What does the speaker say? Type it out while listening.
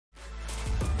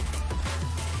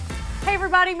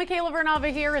everybody, Michaela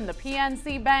Vernava here in the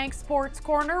PNC Bank Sports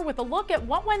Corner with a look at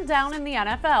what went down in the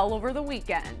NFL over the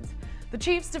weekend. The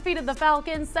Chiefs defeated the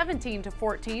Falcons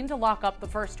 17-14 to lock up the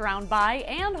first-round bye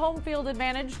and home field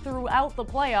advantage throughout the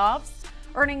playoffs,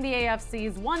 earning the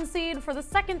AFC's 1 seed for the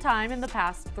second time in the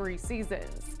past 3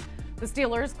 seasons. The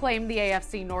Steelers claimed the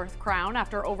AFC North crown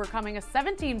after overcoming a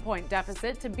 17-point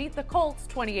deficit to beat the Colts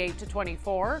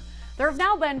 28-24. There have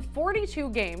now been 42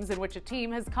 games in which a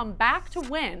team has come back to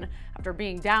win after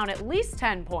being down at least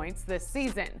 10 points this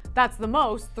season. That's the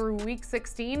most through Week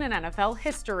 16 in NFL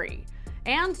history.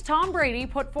 And Tom Brady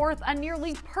put forth a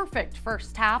nearly perfect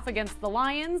first half against the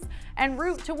Lions en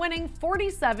route to winning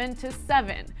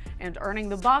 47-7 and earning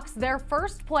the Bucs their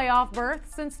first playoff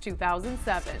berth since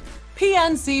 2007.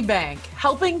 PNC Bank,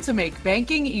 helping to make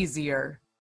banking easier.